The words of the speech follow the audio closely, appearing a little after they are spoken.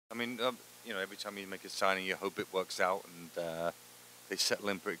mean, every time you make a signing, you hope it works out, and they settle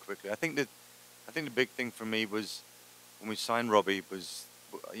in pretty quickly. I think the big thing for me was when we signed Robbie was,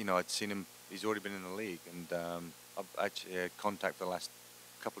 I'd seen him. He's already been in the league, and I've actually had contact for the last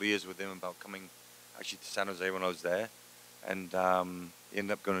couple of years with him about coming actually to San Jose when I was there, and he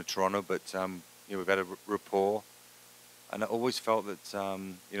ended up going to Toronto. But we've had a rapport, and I always felt that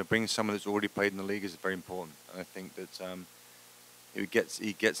bringing someone that's already played in the league is very important. And I think that he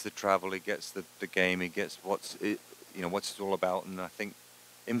gets the travel, he gets the game, he gets what's it's all about. And I think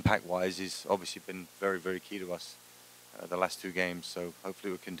impact-wise, he's obviously been very, very key to us the last two games. So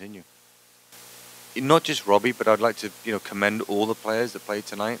hopefully, it will continue. Not just Robbie, but I'd like to commend all the players that played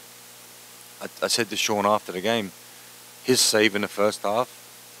tonight. I said to Sean after the game, his save in the first half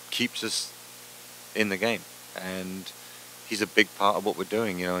keeps us in the game, and he's a big part of what we're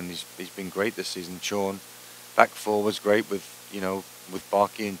doing. And he's been great this season. Sean, back four was great with with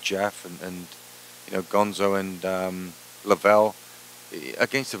Barkey and Jeff and Gonzo and Lavelle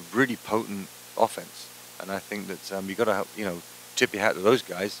against a really potent offense. And I think that you got to help tip your hat to those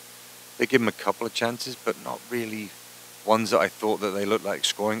guys. They give him a couple of chances, but not really ones that I thought that they looked like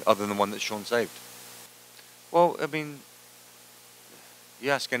scoring, other than the one that Sean saved. Well, I mean,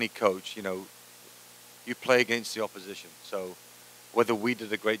 you ask any coach, you play against the opposition. So whether we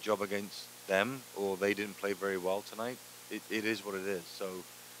did a great job against them or they didn't play very well tonight, it is what it is. So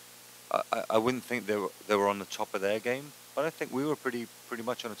I wouldn't think they were on the top of their game, but I think we were pretty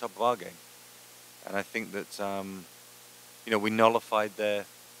much on the top of our game. And I think that we nullified their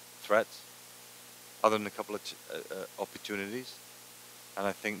threats, other than a couple of opportunities. And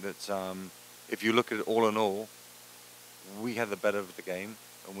I think that if you look at it all in all, we had the better of the game,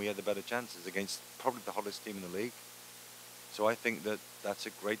 and we had the better chances against probably the hottest team in the league. So I think that that's a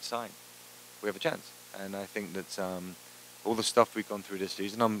great sign. We have a chance, and I think that all the stuff we've gone through this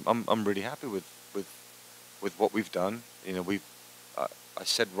season, I'm really happy with what we've done. I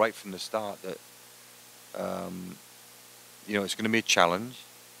said right from the start that it's going to be a challenge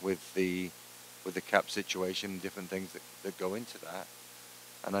with the cap situation and different things that go into that.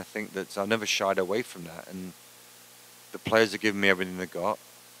 And I think that I've never shied away from that. And the players are giving me everything they got.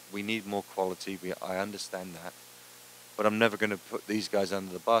 We need more quality. I understand that. But I'm never going to put these guys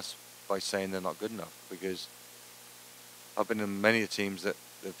under the bus by saying they're not good enough, because I've been in many teams that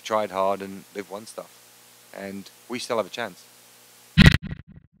have tried hard and they've won stuff. And we still have a chance.